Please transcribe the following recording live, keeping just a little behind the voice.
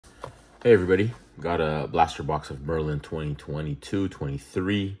Hey everybody, got a blaster box of Merlin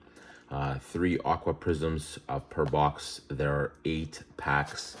 2022-23, 3 Aqua Prisms per box. There are 8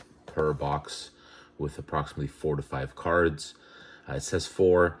 packs per box with approximately 4 to 5 cards. It says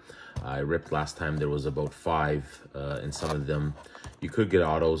 4. I ripped last time, there was about 5 in some of them. You could get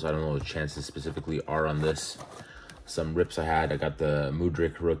autos, I don't know what the chances specifically are on this. Some rips I got the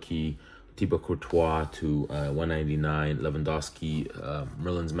Mudryk rookie, Thibaut Courtois to 199, Lewandowski,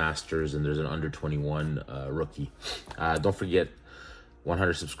 Merlin's Masters, and there's an under 21 rookie. Don't forget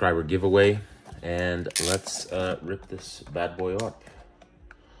 100 subscriber giveaway, and let's rip this bad boy up.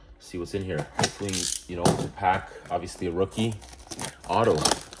 See what's in here. Hopefully, you know, the pack, obviously a rookie, auto.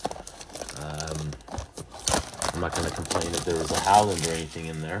 I'm not going to complain if there was a Haaland or anything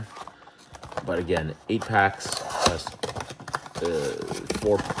in there. But again, 8 packs,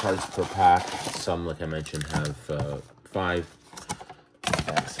 4 cards per pack. Some, like I mentioned, have 5.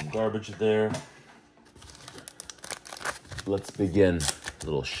 Got some garbage there. Let's begin. A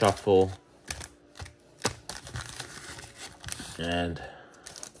little shuffle. And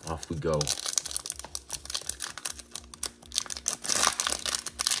off we go.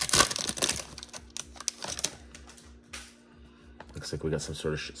 Looks like we got some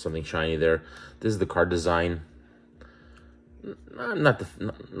sort of something shiny there. This is the card design. I'm not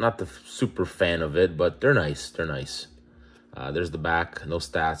the super fan of it, but they're nice. They're nice. There's the back. No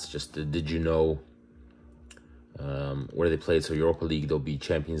stats. Just did you know where they played? So Europa League, there'll be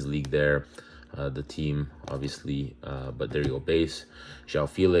Champions League there. The team, obviously. But there you go. Base. João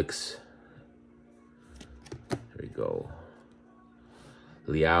Felix. There we go.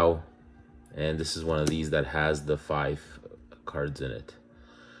 Liao. And this is one of these that has the 5 cards in it.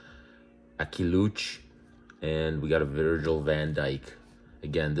 Aquiluch. And we got a Virgil van Dijk.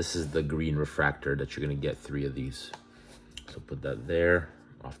 Again, this is the green refractor that you're going to get 3 of these. So put that there,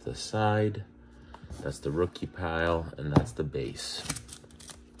 off to the side. That's the rookie pile, and that's the base.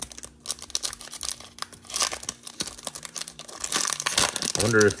 I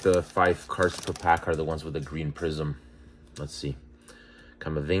wonder if the 5 cards per pack are the ones with the green prism. Let's see.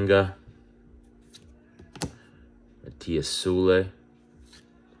 Camavinga. Matias Sule.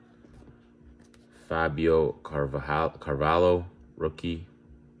 Fabio Carvalho, rookie.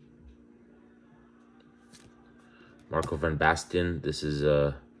 Marco van Basten. This is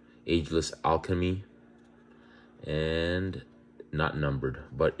Ageless Alchemy. And not numbered,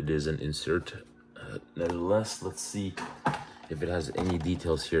 but it is an insert. Nevertheless, let's see if it has any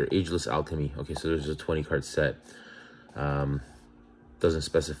details here. Ageless Alchemy. Okay, so there's a 20 card set. Doesn't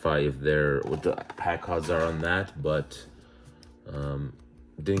specify if what the pack odds are on that, but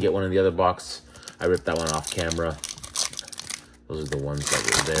didn't get one in the other box. I ripped that one off camera. Those are the ones that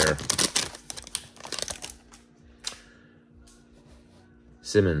were there.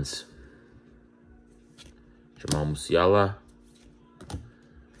 Simmons. Jamal Musiala.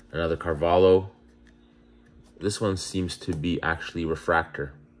 Another Carvalho. This one seems to be actually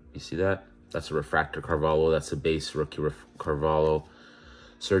refractor. You see that? That's a refractor Carvalho. That's a base rookie Carvalho.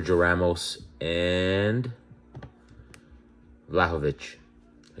 Sergio Ramos and Vlahovic.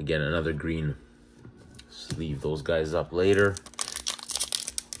 Again, another green. Let's leave those guys up later.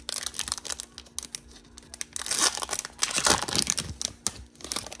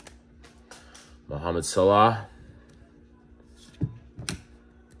 Mohamed Salah.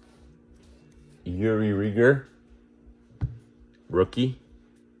 Yuri Rieger. Rookie.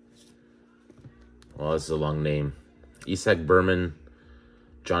 Well, that's a long name. Isak Berman.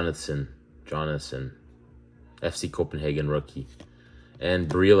 Jonathan. FC Copenhagen rookie. And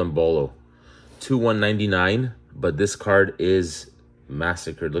Briel Mbolo. 2/199, but this card is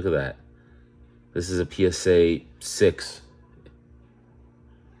massacred. Look at that. This is a PSA 6.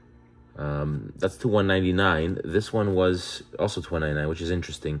 That's 2/199. This one was also 2/199, which is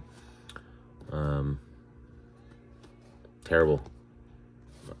interesting. Terrible.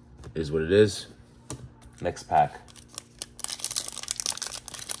 Is what it is. Next pack.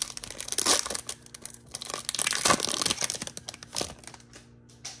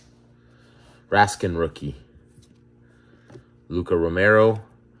 Raskin rookie. Luca Romero.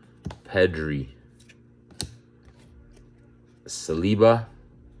 Pedri. Saliba.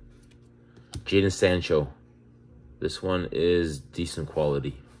 Jadon Sancho. This one is decent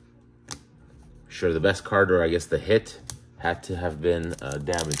quality. Sure, the best card, or I guess the hit, had to have been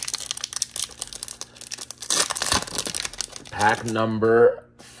damaged. Pack number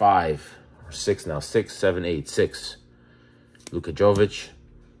 5. Or 6 now. 6, 7, 8. 6. Luka Jovic.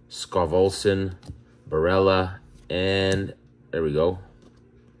 Skov Olsen, Barella, and there we go.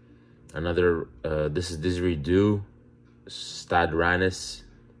 Another, this is Desiree Du, Stad Ranis,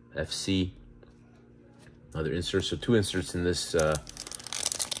 FC. Another insert. So 2 inserts in this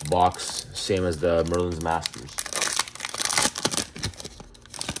box, same as the Merlin's Masters.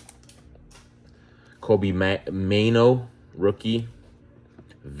 Kobe Mano, rookie.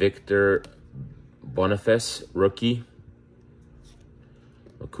 Victor Boniface, rookie.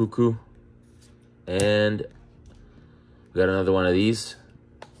 Kuku. And we got another one of these.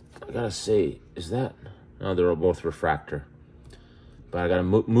 I gotta say, is that? No, they're both refractor. But I got a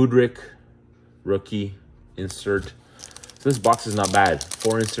Mudryk, rookie, insert. So this box is not bad.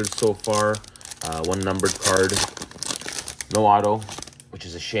 4 inserts so far. 1 numbered card. No auto, which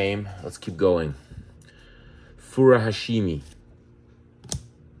is a shame. Let's keep going. Fura Hashimi.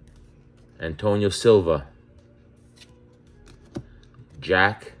 Antonio Silva.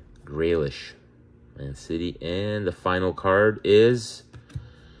 Jack Grealish, Man City. And the final card is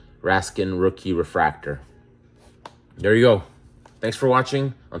Raskin, rookie refractor. There you go. Thanks for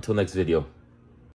watching. Until next video.